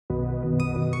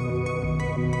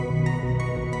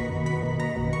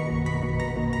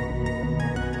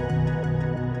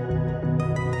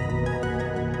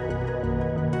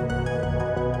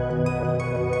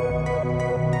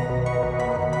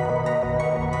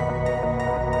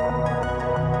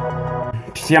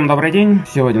Всем добрый день!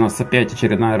 Сегодня у нас опять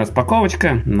очередная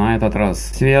распаковочка, на этот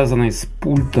раз связанный с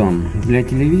пультом для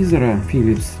телевизора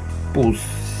Philips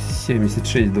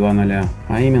PUS7600.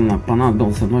 А именно,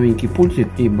 понадобился новенький пультик,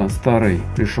 ибо старый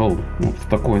пришел вот в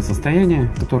такое состояние,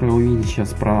 которое вы видите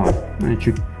сейчас справа.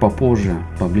 Чуть попозже,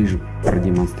 поближе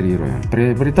продемонстрирую.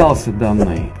 Приобретался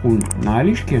данный пульт на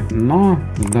Алишке, но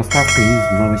с доставкой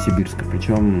из Новосибирска.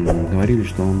 Причем говорили,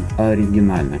 что он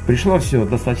оригинальный. Пришло все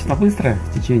достаточно быстро,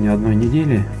 в течение одной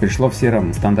недели. Пришло в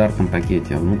сером стандартном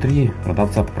пакете. Внутри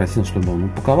продавца попросил, чтобы он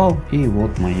упаковал. И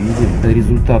вот мы видим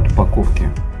результат упаковки.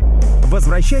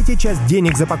 Возвращайте часть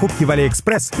денег за покупки в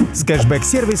AliExpress с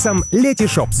кэшбэк-сервисом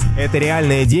Letyshops. Это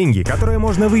реальные деньги, которые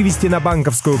можно вывести на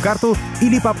банковскую карту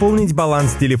или пополнить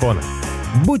баланс телефона.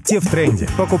 Будьте в тренде.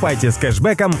 Покупайте с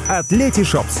кэшбэком от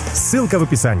Letyshops. Ссылка в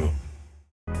описании.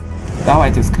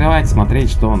 Давайте вскрывать,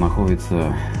 смотреть, что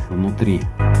находится внутри.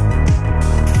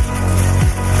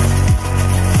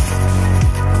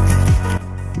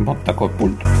 Вот такой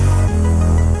пульт.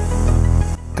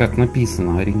 Как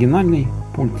написано, оригинальный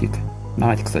пультик.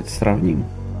 Давайте, кстати, сравним.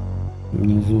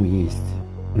 Внизу есть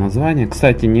название.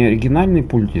 Кстати, не оригинальный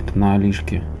пультик на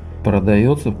Алишке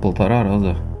продается в 1,5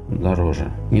 раза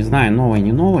дороже. Не знаю, новый,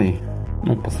 не новый.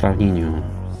 Ну, по сравнению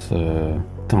с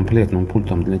комплектным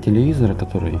пультом для телевизора,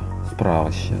 который справа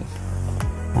сейчас,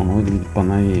 он выглядит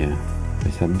поновее. То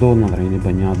есть от донора,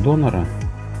 либо не от донора.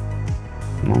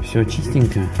 Но все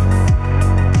чистенько.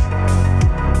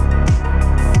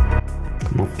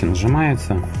 Кнопки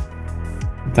нажимаются.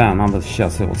 Да, надо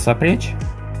сейчас его сопрячь.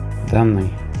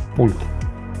 Данный пульт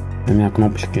двумя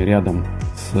кнопочками рядом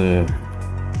с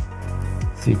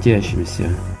светящимся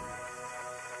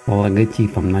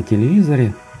логотипом на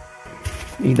телевизоре.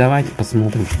 И давайте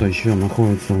посмотрим, что еще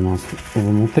находится у нас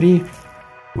внутри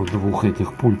в двух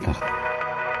этих пультах.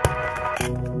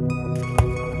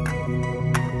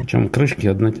 Причем крышки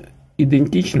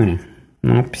идентичные,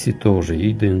 надписи тоже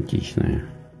идентичные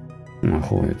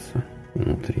находятся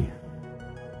внутри.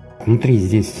 Внутри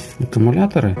здесь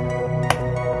аккумуляторы.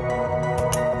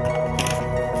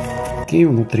 И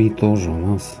внутри тоже у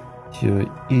нас все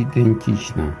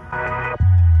идентично.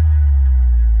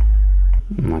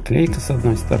 Наклейка с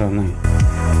одной стороны.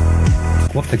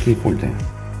 Вот такие пульты.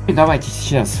 И давайте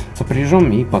сейчас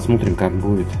сопряжем и посмотрим, как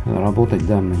будет работать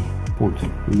данный пульт.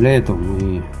 Для этого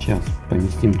мы сейчас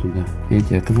поместим туда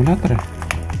эти аккумуляторы,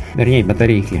 вернее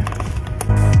батарейки.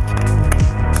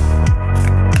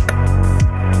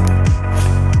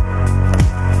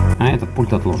 А этот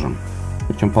пульт отложим.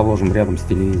 Причем положим рядом с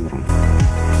телевизором.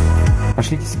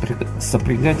 Пошлите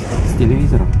сопрягать с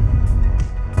телевизором.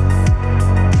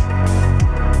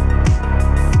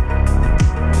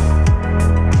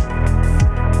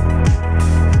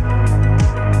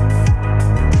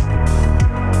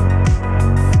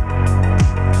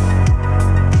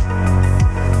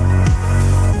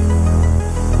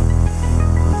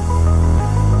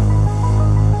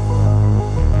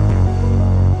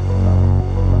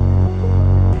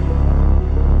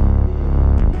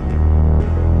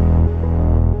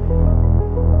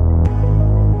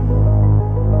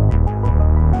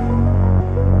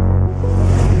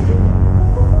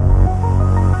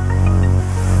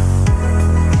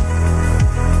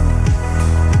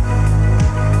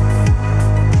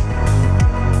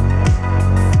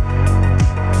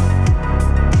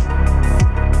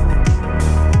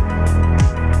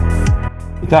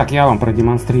 Так, я вам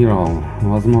продемонстрировал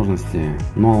возможности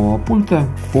нового пульта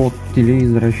от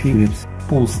телевизора Philips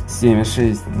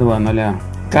PUS7600.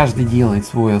 Каждый делает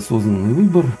свой осознанный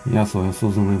выбор. Я свой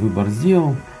осознанный выбор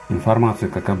сделал.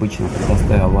 Информацию, как обычно,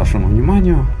 предоставил вашему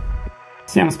вниманию.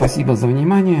 Всем спасибо за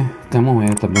внимание. Кому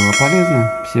это было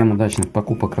полезно. Всем удачных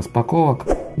покупок, распаковок.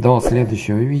 До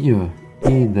следующего видео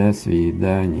и до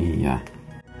свидания.